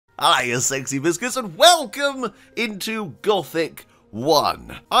Hiya, Sexy Biscuits, and welcome into Gothic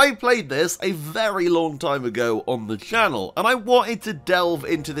 1. I played this a very long time ago on the channel, and I wanted to delve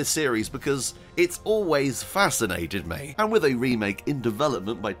into this series because it's always fascinated me. And with a remake in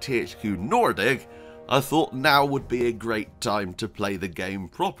development by THQ Nordic, I thought now would be a great time to play the game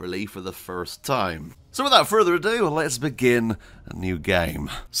properly for the first time. So without further ado, let's begin a new game.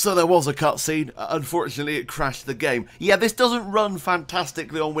 So there was a cutscene. Unfortunately, it crashed the game. Yeah, this doesn't run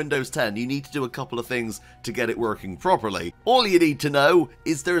fantastically on Windows 10. You need to do a couple of things to get it working properly. All you need to know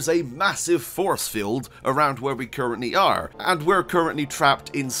is there's a massive force field around where we currently are, and we're currently trapped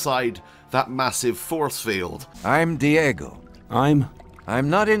inside that massive force field. I'm Diego. I'm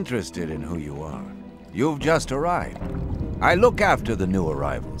not interested in who you are. You've just arrived. I look after the new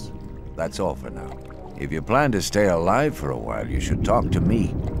arrivals. That's all for now. If you plan to stay alive for a while, you should talk to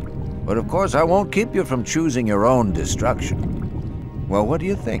me. But of course, I won't keep you from choosing your own destruction. Well, what do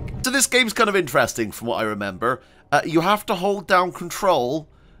you think? So this game's kind of interesting from what I remember. You have to hold down control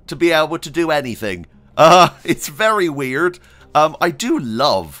to be able to do anything. It's very weird. I do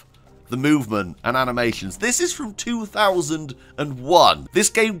love the movement and animations. This is from 2001. This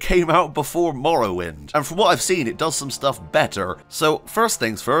game came out before Morrowind, and from what I've seen, it does some stuff better. So first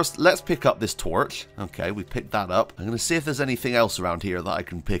things first, let's pick up this torch. Okay, we picked that up. I'm gonna see if there's anything else around here that I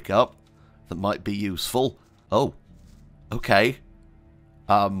can pick up that might be useful. Oh, okay.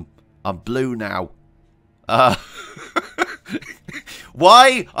 I'm blue now.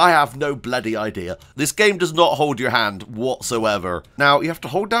 Why? I have no bloody idea. This game does not hold your hand whatsoever. Now, you have to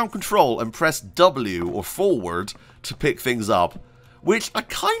hold down control and press W or forward to pick things up, which I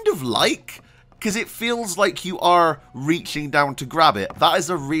kind of like, because it feels like you are reaching down to grab it. That is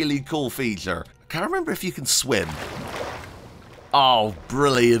a really cool feature. I can't remember if you can swim. Oh,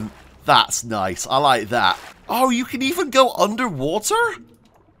 brilliant. That's nice. I like that. Oh, you can even go underwater?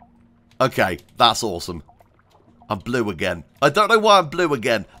 Okay, that's awesome. I'm blue again. I don't know why I'm blue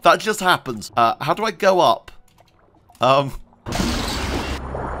again. That just happens. How do I go up? Am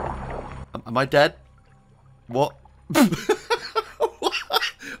I dead? What?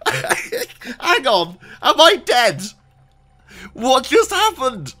 Hang on. Am I dead? What just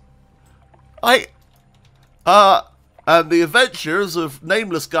happened? And the adventures of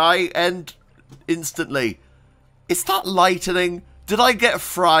Nameless Guy end instantly. Is that lightning? Did I get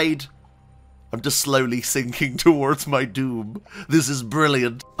fried? I'm just slowly sinking towards my doom. This is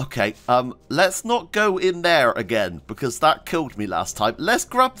brilliant. Okay, let's not go in there again, because that killed me last time. Let's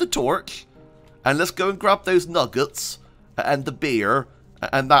grab the torch, and let's go and grab those nuggets, and the beer,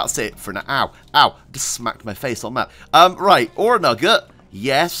 and that's it for now. Ow, ow, just smacked my face on that. Right, ore nugget,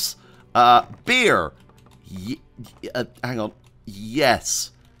 yes. Beer, hang on,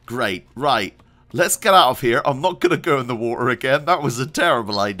 yes. Great, right. Let's get out of here. I'm not gonna go in the water again. That was a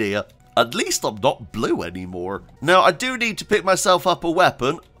terrible idea. At least I'm not blue anymore. Now, I do need to pick myself up a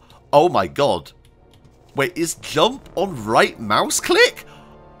weapon. Oh my god. Wait, is jump on right mouse click?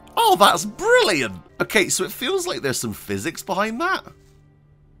 Oh, that's brilliant. Okay, so it feels like there's some physics behind that.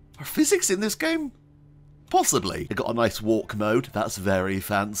 Are physics in this game? Possibly. It got a nice walk mode. That's very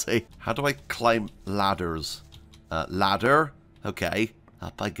fancy. How do I climb ladders? Ladder. Okay,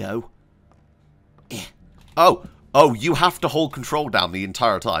 up I go. Oh. Oh, you have to hold control down the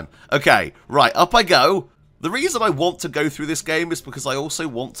entire time. Okay, right, up I go. The reason I want to go through this game is because I also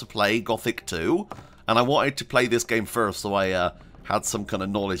want to play Gothic 2. And I wanted to play this game first so I had some kind of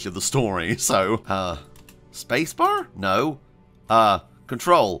knowledge of the story. So, spacebar? No.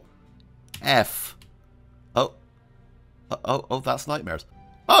 Control. F. Oh. Oh, that's nightmares.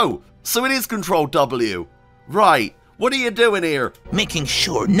 Oh, so it is Control W. Right. What are you doing here? Making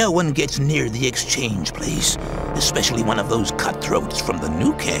sure no one gets near the exchange place, especially one of those cutthroats from the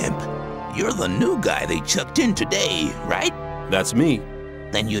new camp. You're the new guy they chucked in today, right? That's me.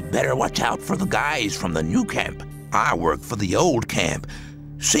 Then you'd better watch out for the guys from the new camp. I work for the old camp,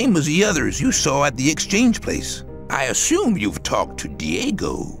 same as the others you saw at the exchange place. I assume you've talked to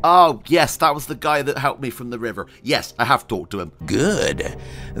Diego. Oh, yes, that was the guy that helped me from the river. Yes, I have talked to him. Good.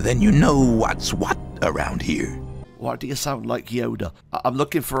 Then you know what's what around here. Why do you sound like Yoda? I'm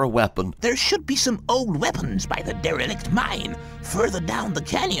looking for a weapon. There should be some old weapons by the derelict mine further down the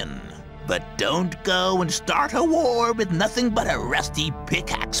canyon. But don't go and start a war with nothing but a rusty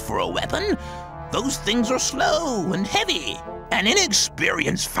pickaxe for a weapon. Those things are slow and heavy. An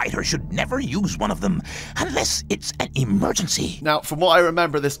inexperienced fighter should never use one of them unless it's an emergency. Now, from what I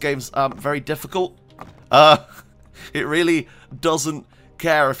remember, this game's very difficult. It really doesn't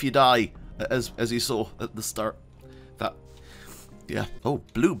care if you die, as you saw at the start. Yeah. Oh,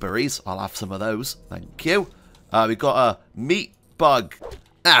 blueberries. I'll have some of those. Thank you. We got a meat bug.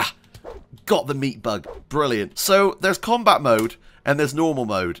 Ah! Got the meat bug. Brilliant. So, there's combat mode, and there's normal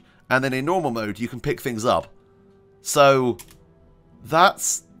mode. And then in normal mode, you can pick things up. So,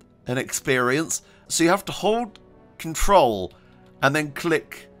 that's an experience. So you have to hold control, and then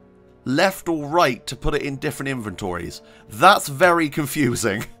click left or right to put it in different inventories. That's very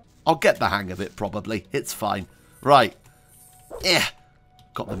confusing. I'll get the hang of it, probably. It's fine. Right. Yeah.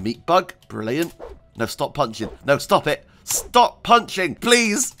 Got the meat bug. Brilliant. No, stop punching. No, stop it. Stop punching,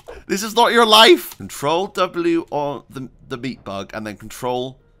 please. This is not your life. Control W on the meat bug, and then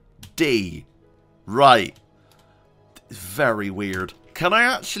Control D. Right. Very weird. Can I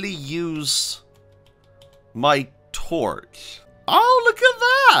actually use my torch? Oh, look at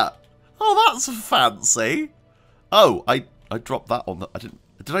that. Oh, that's fancy. Oh, I dropped that on the...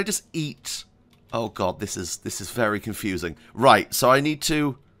 Did I just eat? Oh god, this is very confusing. Right, so I need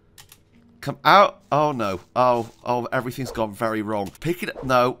to come out. Oh no. Oh, everything's gone very wrong. Pick it up.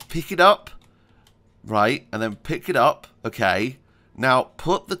 No, pick it up. Right, and then pick it up. Okay. Now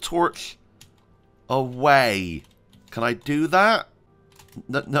put the torch away. Can I do that?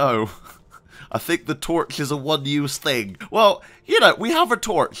 No. I think the torch is a one-use thing. Well, you know, we have a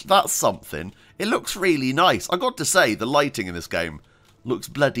torch. That's something. It looks really nice. I got to say, the lighting in this game looks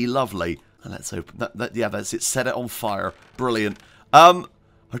bloody lovely. And let's open that. Yeah, that's it. Set it on fire. Brilliant. I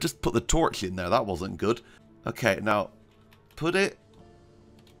just put the torch in there. That wasn't good. Okay, now put it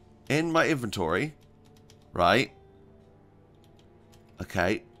in my inventory. Right.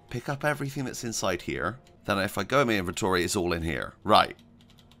 Okay. Pick up everything that's inside here. Then if I go in my inventory, it's all in here. Right.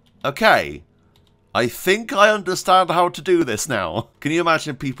 Okay. I think I understand how to do this now. Can you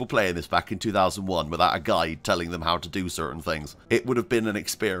imagine people playing this back in 2001 without a guide telling them how to do certain things? It would have been an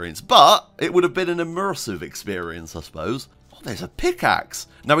experience, but it would have been an immersive experience, I suppose. Oh, there's a pickaxe.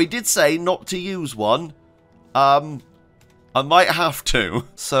 Now, he did say not to use one. I might have to.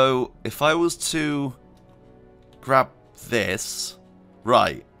 So, if I was to grab this...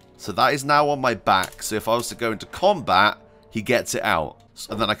 Right. So that is now on my back. So if I was to go into combat, he gets it out.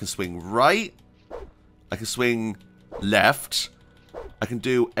 And then I can swing right. I can swing left. I can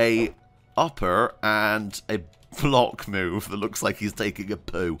do a upper and a block move that looks like he's taking a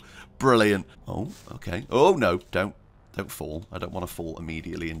poo. Brilliant. Oh, okay. Oh, no. Don't fall. I don't want to fall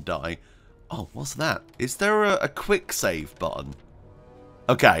immediately and die. Oh, what's that? Is there a quick save button?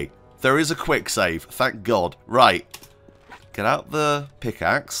 Okay. There is a quick save. Thank God. Right. Get out the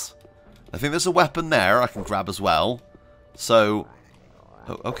pickaxe. I think there's a weapon there I can grab as well. So,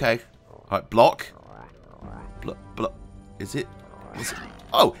 oh, okay. Alright, block. Block. Is it?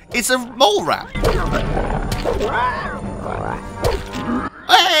 Oh, it's a mole rat.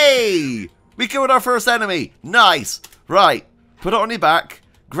 Hey! We killed our first enemy. Nice. Right. Put it on your back.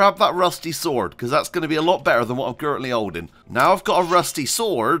 Grab that rusty sword, because that's going to be a lot better than what I'm currently holding. Now I've got a rusty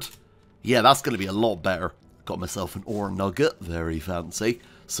sword. Yeah, that's going to be a lot better. Got myself an ore nugget. Very fancy.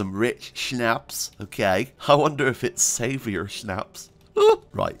 Some rich schnapps. Okay. I wonder if it's savoury schnapps. Ooh.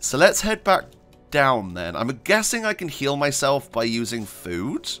 Right, so let's head back down then. I'm guessing I can heal myself by using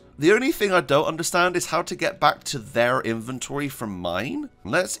food. The only thing I don't understand is how to get back to their inventory from mine.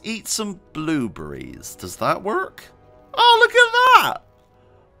 Let's eat some blueberries. Does that work? Oh, look at that!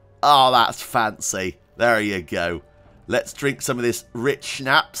 Oh, that's fancy. There you go. Let's drink some of this rich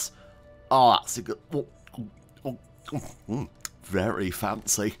schnapps. Oh, that's a good... very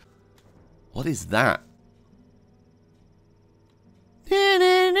fancy. What is that?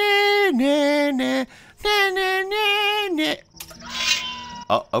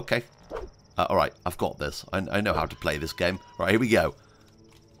 Oh, okay. Alright, I've got this. I know how to play this game. Right, here we go.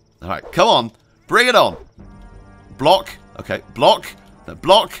 Alright, come on. Bring it on. Block. Okay, block. No,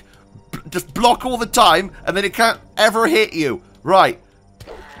 block. Just block all the time, and then it can't ever hit you. Right.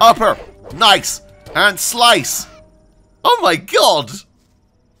 Upper. Nice. And slice. Oh my god.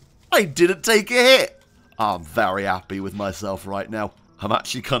 I didn't take a hit. I'm very happy with myself right now. I'm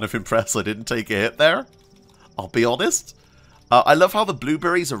actually kind of impressed I didn't take a hit there. I'll be honest. I love how the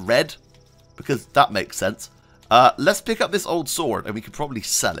blueberries are red, because that makes sense. Let's pick up this old sword, and we could probably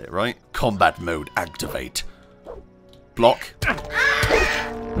sell it, right? Combat mode activate. Block.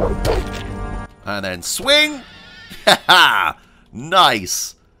 And then swing. Haha.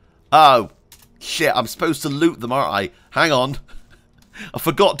 Nice. Oh, shit. I'm supposed to loot them, aren't I? Hang on. I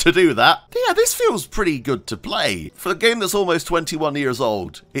forgot to do that. Yeah, this feels pretty good to play. For a game that's almost 21 years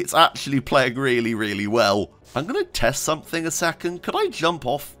old, it's actually playing really, really well. I'm going to test something a second. Could I jump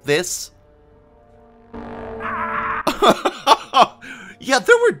off this? Yeah,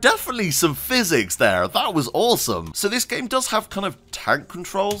 there were definitely some physics there. That was awesome. So this game does have kind of tank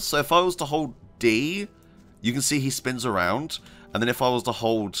controls. So if I was to hold D, you can see he spins around. and then if I was to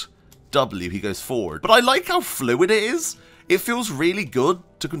hold W, he goes forward. But I like how fluid it is. It feels really good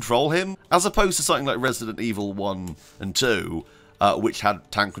to control him, as opposed to something like Resident Evil 1 and 2, which had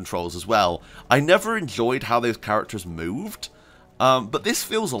tank controls as well. I never enjoyed how those characters moved, but this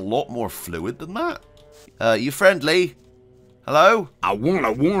feels a lot more fluid than that. You friendly? Hello? I want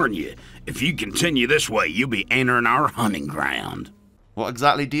to warn you, if you continue this way, you'll be entering our hunting ground. What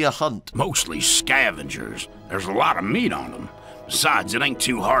exactly do you hunt? Mostly scavengers. There's a lot of meat on them. Besides, it ain't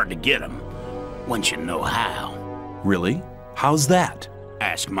too hard to get them, once you know how. Really? How's that?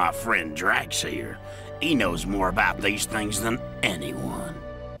 Ask my friend Drax here. He knows more about these things than anyone.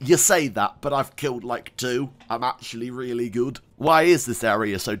 You say that, but I've killed like 2. I'm actually really good. Why is this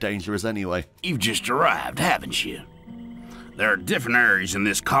area so dangerous anyway? You've just arrived, haven't you? There are different areas in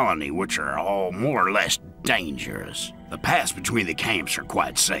this colony which are all more or less dangerous. The paths between the camps are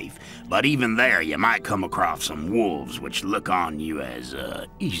quite safe, but even there you might come across some wolves which look on you as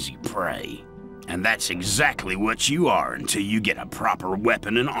easy prey. And that's exactly what you are until you get a proper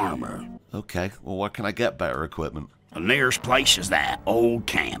weapon and armor. Okay, well where can I get better equipment? The nearest place is that old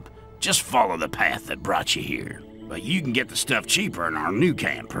camp. Just follow the path that brought you here. But you can get the stuff cheaper in our new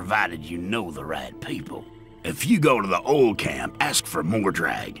camp, provided you know the right people. If you go to the old camp, ask for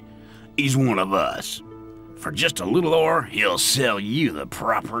Mordrag. He's one of us. For just a little ore, he'll sell you the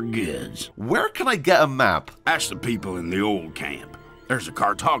proper goods. Where can I get a map? Ask the people in the old camp. There's a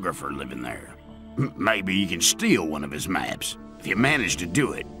cartographer living there. Maybe you can steal one of his maps. If you manage to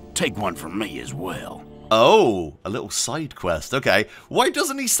do it, take one from me as well. Oh, a little side quest. Okay. Why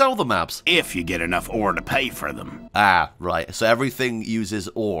doesn't he sell the maps? If you get enough ore to pay for them. Ah, right. So everything uses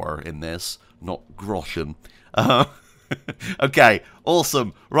ore in this, not groschen. Okay,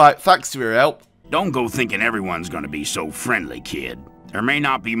 awesome. Right, thanks for your help. Don't go thinking everyone's gonna be so friendly, kid. There may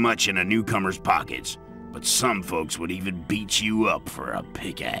not be much in a newcomer's pockets, but some folks would even beat you up for a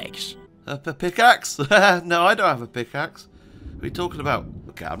pickaxe. A pickaxe? No, I don't have a pickaxe. What are you talking about?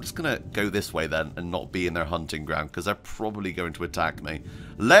 Okay, I'm just going to go this way then and not be in their hunting ground because they're probably going to attack me.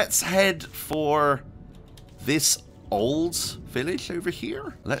 Let's head for this old village over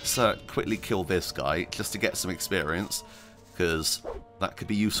here. Let's quickly kill this guy just to get some experience because that could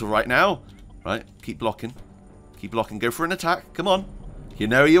be useful right now. Right, keep blocking. Keep blocking. Go for an attack. Come on. You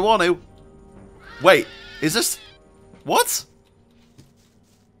know you want to. Wait, is this... What?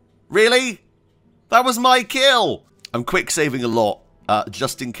 Really? That was my kill! I'm quick saving a lot,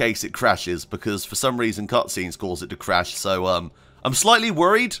 just in case it crashes, because for some reason cutscenes cause it to crash, so I'm slightly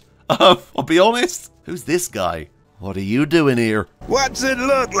worried, I'll be honest. Who's this guy? What are you doing here? What's it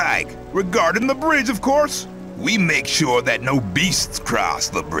look like? Regarding the bridge, of course. We make sure that no beasts cross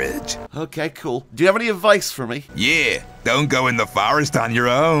the bridge. Okay, cool. Do you have any advice for me? Yeah, don't go in the forest on your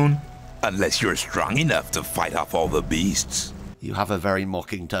own. Unless you're strong enough to fight off all the beasts. You have a very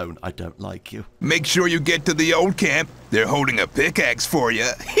mocking tone. I don't like you. Make sure you get to the old camp. They're holding a pickaxe for you.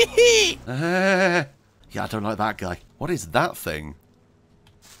 Yeah, I don't like that guy. What is that thing?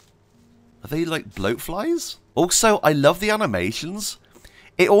 Are they like bloatflies? Also, I love the animations.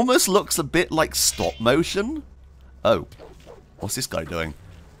 It almost looks a bit like stop motion. Oh, what's this guy doing?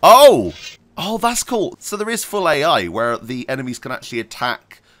 Oh! Oh, that's cool. So there is full AI where the enemies can actually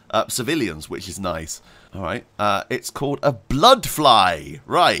attack civilians, which is nice. Alright, it's called a bloodfly.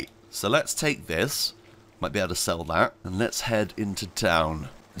 Right, so let's take this. Might be able to sell that. And let's head into town.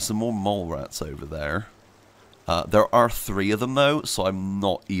 There's some more mole rats over there. There are 3 of them though, so I'm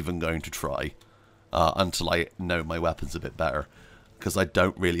not even going to try. Until I know my weapons a bit better. Because I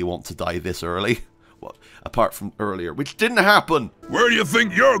don't really want to die this early. Well, apart from earlier, which didn't happen. Where do you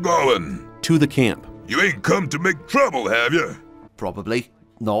think you're going? To the camp. You ain't come to make trouble, have you? Probably.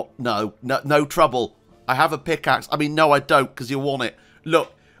 No trouble. I have a pickaxe. I mean, no, I don't, because you want it.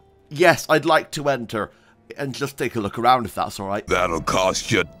 Look, yes, I'd like to enter and just take a look around if that's all right. That'll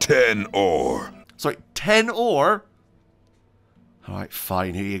cost you 10 ore. Sorry, 10 ore? All right,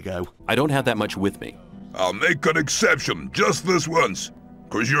 fine, here you go. I don't have that much with me. I'll make an exception just this once,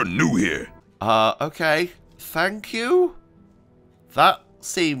 because you're new here. Okay. Thank you. That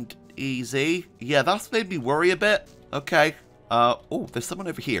seemed easy. Yeah, that's made me worry a bit. Okay. Oh, there's someone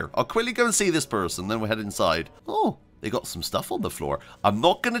over here. I'll quickly go and see this person, then we'll head inside. Oh, they got some stuff on the floor. I'm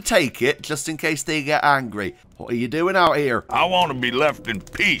not going to take it, just in case they get angry. What are you doing out here? I want to be left in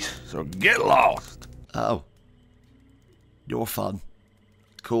peace, so get lost. Oh. You're fun.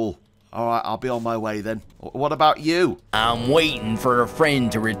 Cool. Alright, I'll be on my way then. What about you? I'm waiting for a friend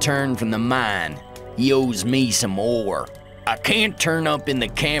to return from the mine. He owes me some ore. I can't turn up in the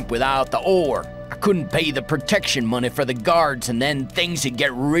camp without the ore. I couldn't pay the protection money for the guards and then things would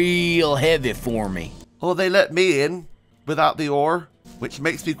get real heavy for me. Oh, they let me in. without the ore, which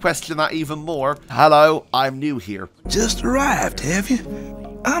makes me question that even more. Hello, I'm new here. Just arrived, have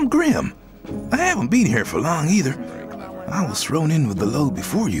you? I'm Grim. I haven't been here for long either. I was thrown in with the load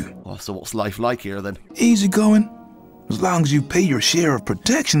before you. Oh, so what's life like here then? Easy going. As long as you pay your share of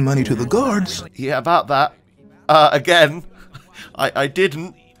protection money to the guards. Yeah, about that. Again, I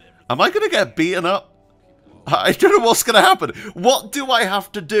didn't. Am I going to get beaten up? I don't know what's going to happen. What do I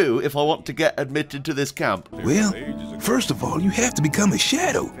have to do if I want to get admitted to this camp? Well, first of all, you have to become a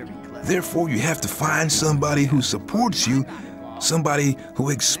shadow. Therefore, you have to find somebody who supports you, somebody who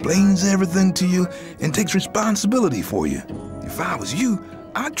explains everything to you and takes responsibility for you. If I was you,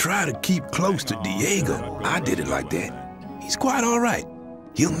 I'd try to keep close to Diego. I did it like that. He's quite all right.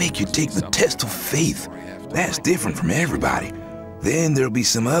 He'll make you take the test of faith. That's different from everybody. Then there'll be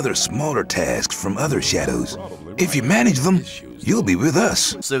some other smaller tasks from other shadows. If you manage them, you'll be with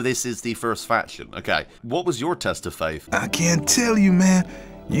us. So this is the first faction. Okay. What was your test of faith? I can't tell you, man.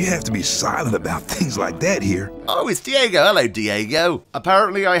 You have to be silent about things like that here. Oh, it's Diego. Hello, Diego.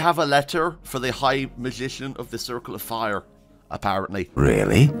 Apparently I have a letter for the High Magician of the Circle of Fire. Apparently.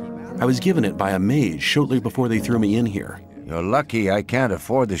 Really? I was given it by a mage shortly before they threw me in here. You're lucky I can't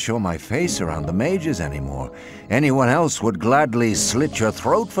afford to show my face around the mages anymore. Anyone else would gladly slit your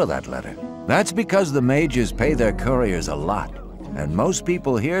throat for that letter. That's because the mages pay their couriers a lot, and most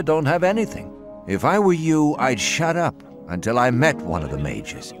people here don't have anything. If I were you, I'd shut up until I met one of the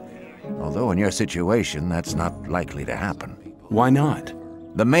mages. Although in your situation, that's not likely to happen. Why not?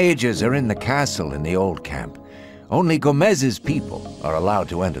 The mages are in the castle in the old camp. Only Gomez's people are allowed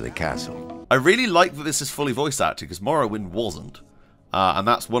to enter the castle. I really like that this is fully voice acted, because Morrowind wasn't. And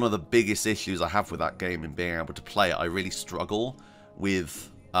that's one of the biggest issues I have with that game in being able to play it. I really struggle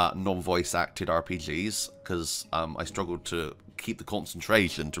with non-voice acted RPGs, because I struggle to keep the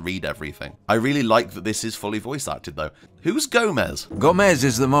concentration to read everything. I really like that this is fully voice acted, though. Who's Gomez? Gomez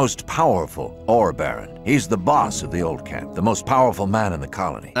is the most powerful ore baron. He's the boss of the old camp, the most powerful man in the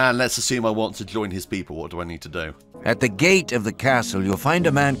colony. And let's assume I want to join his people. What do I need to do? At the gate of the castle, you'll find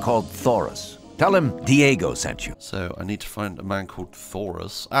a man called Thoris. Tell him Diego sent you. So, I need to find a man called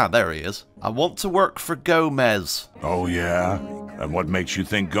Thoris. Ah, there he is. I want to work for Gomez. Oh, yeah? And what makes you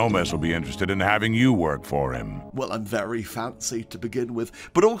think Gomez will be interested in having you work for him? Well, I'm very fancy to begin with.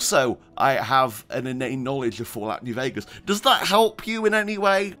 But also, I have an innate knowledge of Fallout New Vegas. Does that help you in any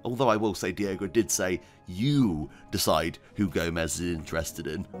way? Although I will say Diego did say you decide who Gomez is interested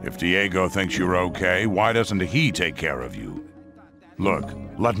in. If Diego thinks you're okay, why doesn't he take care of you? Look,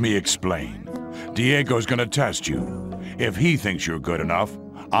 let me explain. Diego's gonna test you. If he thinks you're good enough,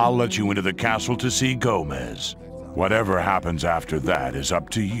 I'll let you into the castle to see Gomez. Whatever happens after that is up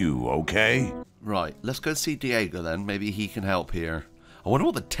to you, okay? Right, let's go see Diego then. Maybe he can help here. I wonder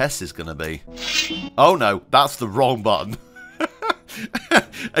what the test is gonna be. Oh no, that's the wrong button.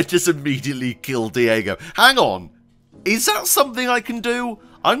 I just immediately killed Diego. Hang on. Is that something I can do?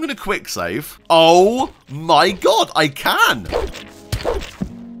 I'm going to quick save. Oh my god, I can.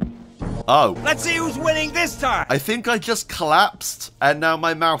 Oh. Let's see who's winning this time. I think I just collapsed and now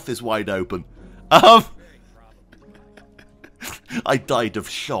my mouth is wide open. I died of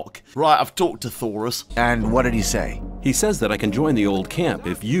shock. Right, I've talked to Thoris. And what did he say? He says that I can join the old camp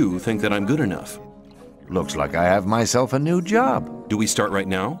if you think that I'm good enough. Looks like I have myself a new job. Do we start right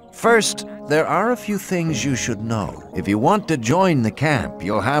now? First, there are a few things you should know. If you want to join the camp,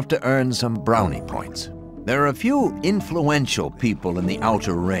 you'll have to earn some brownie points. There are a few influential people in the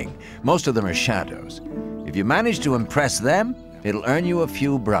outer ring. Most of them are shadows. If you manage to impress them, it'll earn you a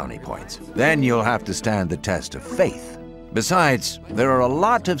few brownie points. Then you'll have to stand the test of faith. Besides, there are a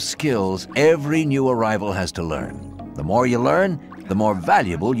lot of skills every new arrival has to learn. The more you learn, the more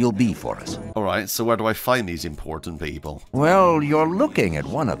valuable you'll be for us. Alright, so where do I find these important people? Well, you're looking at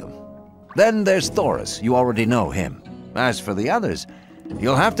one of them. Then there's Thoris. You already know him. As for the others,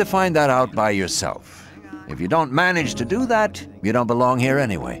 you'll have to find that out by yourself. If you don't manage to do that, you don't belong here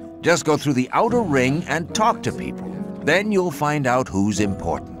anyway. Just go through the outer ring and talk to people. Then you'll find out who's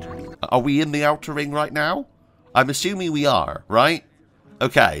important. Are we in the outer ring right now? I'm assuming we are, right?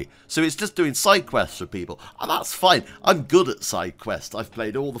 Okay, so it's just doing side quests for people. Oh, that's fine. I'm good at side quests. I've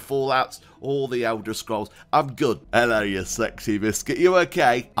played all the Fallouts, all the Elder Scrolls. I'm good. Hello, you sexy biscuit. You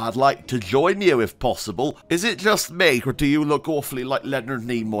okay? I'd like to join you if possible. Is it just me, or do you look awfully like Leonard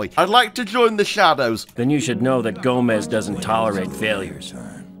Nimoy? I'd like to join the Shadows. Then you should know that Gomez doesn't tolerate failures.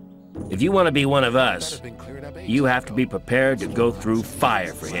 If you want to be one of us, you have to be prepared to go through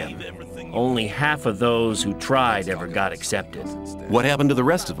fire for him. Only half of those who tried ever got accepted. What happened to the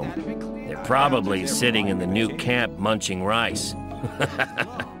rest of them? They're probably sitting in the new camp munching rice.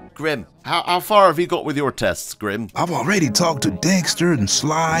 Grim, how far have you got with your tests, Grim? I've already talked to Dexter and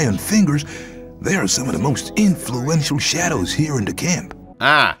Sly and Fingers. They are some of the most influential shadows here in the camp.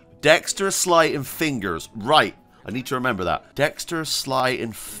 Ah, Dexter, Sly, and Fingers. Right. I need to remember that. Dexter, Sly,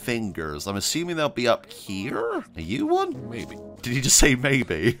 and Fingers. I'm assuming they'll be up here? Are you one? Maybe. Did he just say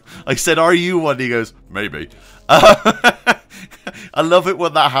maybe? I said, are you one? He goes, maybe. I love it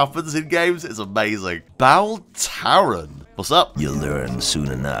when that happens in games. It's amazing. Baltaran. What's up? You'll learn soon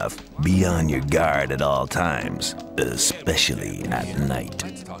enough. Be on your guard at all times, especially at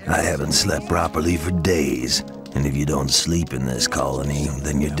night. I haven't slept properly for days. And if you don't sleep in this colony,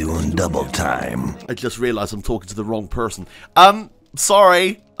 then you're doing double time. I just realized I'm talking to the wrong person.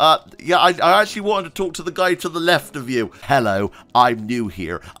 Sorry. Yeah, I actually wanted to talk to the guy to the left of you. Hello, I'm new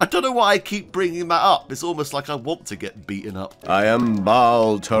here. I don't know why I keep bringing that up. It's almost like I want to get beaten up. I am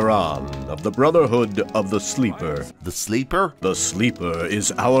Baltaran of the Brotherhood of the Sleeper. The Sleeper? The Sleeper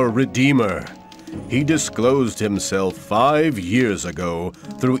is our Redeemer. He disclosed himself 5 years ago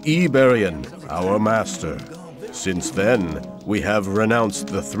through Iberian, our master. Since then, we have renounced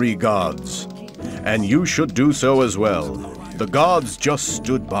the 3 gods, and you should do so as well. The gods just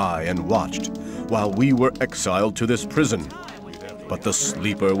stood by and watched while we were exiled to this prison. But the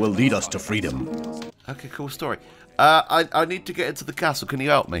Sleeper will lead us to freedom. Okay, cool story. I need to get into the castle. Can you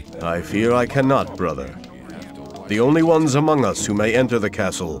help me? I fear I cannot, brother. The only ones among us who may enter the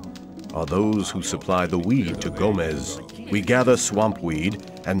castle are those who supply the weed to Gomez. We gather swamp weed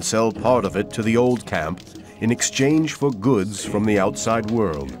and sell part of it to the old camp in exchange for goods from the outside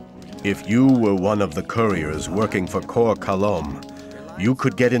world. If you were one of the couriers working for Kor Kalom, you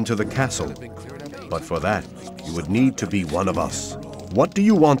could get into the castle. But for that, you would need to be one of us. What do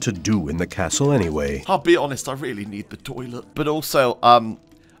you want to do in the castle anyway? I'll be honest, I really need the toilet. But also,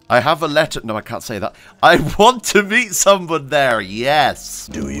 I have a letter. No, I can't say that. I want to meet someone there, yes.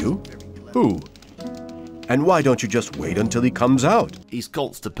 Do you? Who? And why don't you just wait until he comes out? He's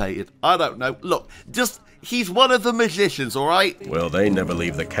constipated. I don't know. Look, he's one of the magicians, all right? Well, they never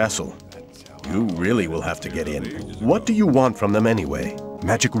leave the castle. You really will have to get in. What do you want from them anyway?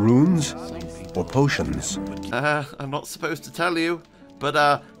 Magic runes? Or potions? I'm not supposed to tell you.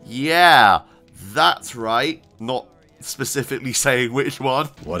 But, yeah, that's right. Not specifically saying which one.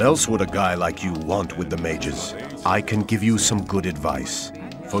 What else would a guy like you want with the mages? I can give you some good advice.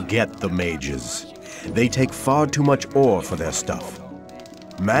 Forget the mages. They take far too much ore for their stuff.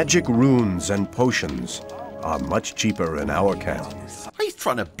 Magic runes and potions are much cheaper in our camp. He's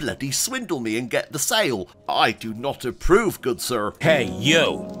trying to bloody swindle me and get the sale. I do not approve, good sir. Hey,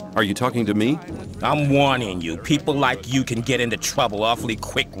 you. Are you talking to me? I'm warning you. People like you can get into trouble awfully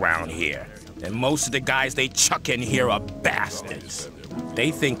quick round here. And most of the guys they chuck in here are bastards.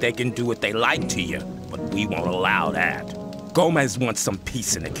 They think they can do what they like to you, but we won't allow that. Gomez wants some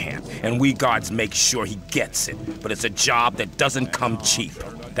peace in the camp, and we guards make sure he gets it. But it's a job that doesn't come cheap.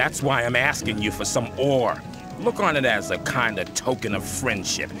 That's why I'm asking you for some ore. Look on it as a kind of token of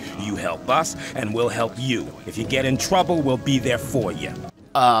friendship. You help us, and we'll help you. If you get in trouble, we'll be there for you.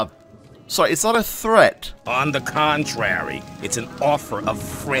 Sorry, it's not a threat. On the contrary, it's an offer of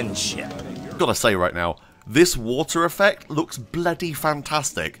friendship. Gotta say right now, this water effect looks bloody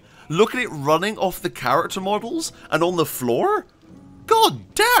fantastic. Look at it running off the character models and on the floor. God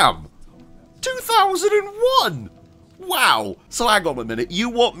damn! 2001! Wow! So hang on a minute, you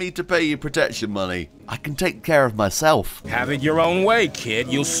want me to pay you protection money? I can take care of myself. Have it your own way, kid.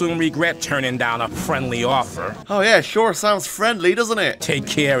 You'll soon regret turning down a friendly offer. Oh yeah, sure sounds friendly, doesn't it? Take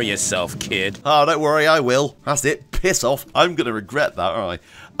care of yourself, kid. Oh, don't worry, I will. That's it. Piss off. I'm gonna regret that, aren't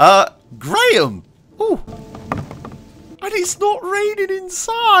I? Graham! Ooh. And it's not raining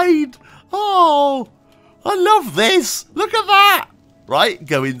inside. Oh, I love this. Look at that. Right,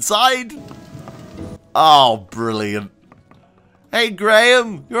 go inside. Oh, brilliant. Hey,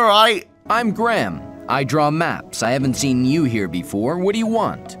 Graham, you alright? I'm Graham. I draw maps. I haven't seen you here before. What do you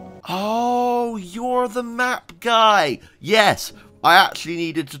want? Oh, you're the map guy. Yes, I actually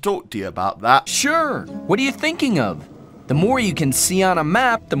needed to talk to you about that. Sure. What are you thinking of? The more you can see on a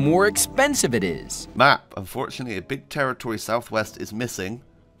map, the more expensive it is. Map. Unfortunately, a big territory southwest is missing.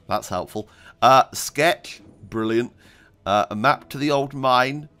 That's helpful. Sketch. Brilliant. A map to the old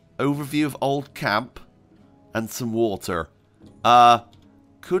mine. Overview of old camp. And some water.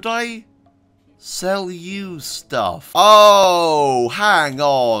 Could I sell you stuff? Oh, hang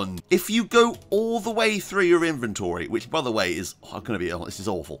on. If you go all the way through your inventory, which, by the way, is... I'm going to be honest, is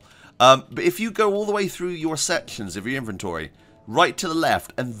awful. But if you go all the way through your sections of your inventory, right to the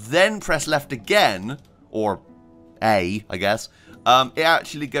left, and then press left again, or A, I guess, it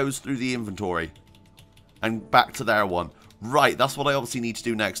actually goes through the inventory and back to their one. Right, that's what I obviously need to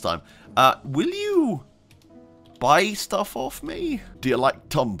do next time. Will you buy stuff off me? Do you like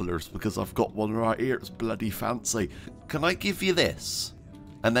tumblers? Because I've got one right here. It's bloody fancy. Can I give you this?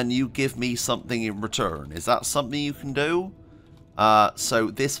 And then you give me something in return. Is that something you can do? So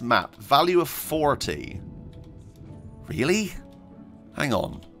this map, value of 40. Really? Hang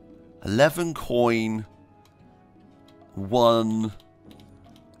on. 11 coin. 1.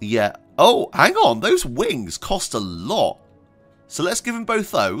 Yeah. Oh, hang on. Those wings cost a lot. So let's give him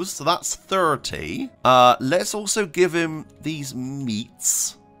both those. So that's 30. Let's also give him these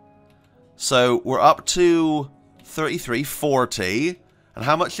meats. So we're up to 33, 40. And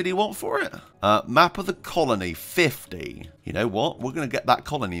how much did he want for it? Map of the colony, 50. You know what? We're going to get that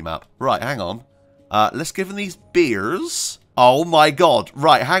colony map. Right, hang on. Let's give him these beers. Oh my god.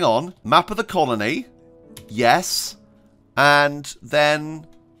 Right, hang on. Map of the colony. Yes. And then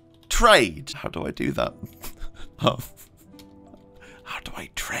trade. How do I do that? How do I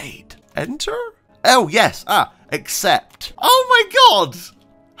trade? Enter? Oh, yes. Accept. Oh my god.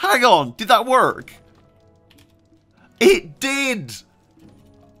 Hang on. Did that work? It did.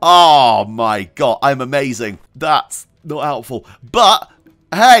 Oh my god, I'm amazing. That's not helpful. But,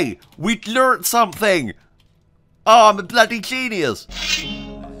 hey, we learned something. Oh, I'm a bloody genius.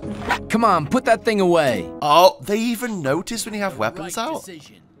 Come on, put that thing away. Oh, they even notice when you have weapons out?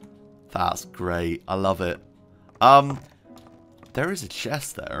 That's great. I love it. There is a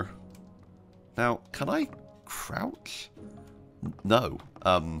chest there. Now, can I crouch? No.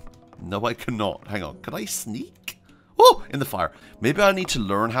 No, I cannot. Hang on. Can I sneak? Oh, in the fire. Maybe I need to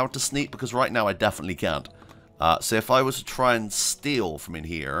learn how to sneak because right now I definitely can't. So if I was to try and steal from in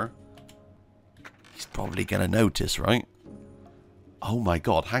here, he's probably going to notice, right? Oh my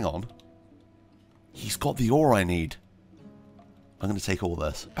god, hang on. He's got the ore I need. I'm going to take all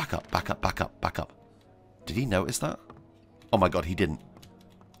this. Back up, back up, back up, back up. Did he notice that? Oh my god, he didn't.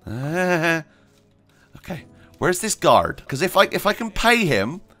 Okay, where's this guard? Because if I can pay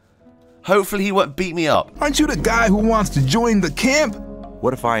him, hopefully he won't beat me up. Aren't you the guy who wants to join the camp?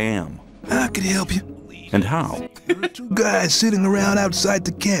 What if I am? I could help you. And how? There are 2 guys sitting around outside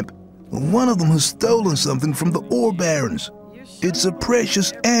the camp. One of them has stolen something from the ore barons. It's a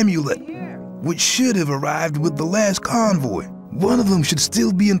precious amulet, which should have arrived with the last convoy. One of them should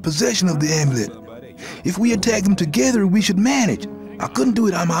still be in possession of the amulet. If we attack them together, we should manage. I couldn't do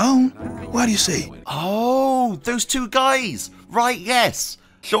it on my own. What do you say? Oh, those 2 guys. Right, yes.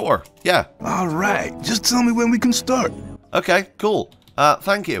 Sure, yeah. All right, just tell me when we can start. Okay, cool.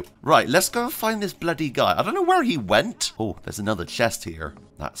 Thank you. Right, let's go and find this bloody guy. I don't know where he went. Oh, there's another chest here.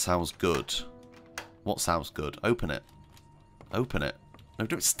 That sounds good. What sounds good? Open it. Open it. No,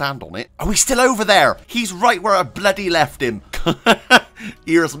 don't stand on it. Oh, he's still over there. He's right where I bloody left him.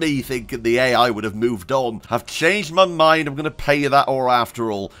 Here's me thinking the AI would have moved on. I've changed my mind. I'm going to pay you that ore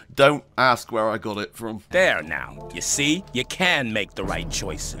after all. Don't ask where I got it from. There now. You see, you can make the right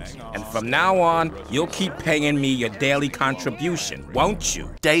choices. And from now on, you'll keep paying me your daily contribution, won't you?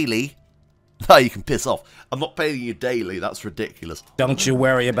 Daily? Oh, you can piss off. I'm not paying you daily. That's ridiculous. Don't you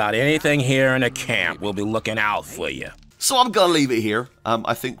worry about anything here in the camp. We'll be looking out for you. So I'm going to leave it here.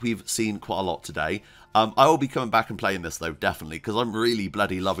 I think we've seen quite a lot today. I will be coming back and playing this, though, definitely, because I'm really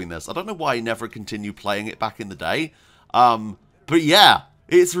bloody loving this. I don't know why I never continued playing it back in the day. But yeah,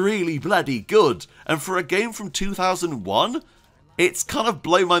 it's really bloody good. And for a game from 2001, it's kind of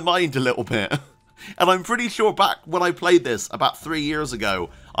blown my mind a little bit. And I'm pretty sure back when I played this about 3 years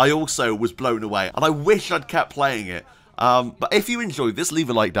ago, I also was blown away. And I wish I'd kept playing it. But if you enjoyed this, leave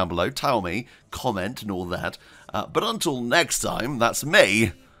a like down below, tell me, comment and all that. But until next time, that's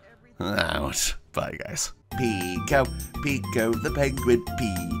me, out. Bye, guys. Pico, Pico the penguin,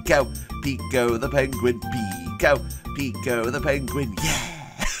 Pico, Pico the penguin, Pico, Pico the penguin, yeah!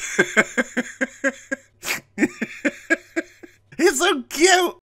 It's so cute!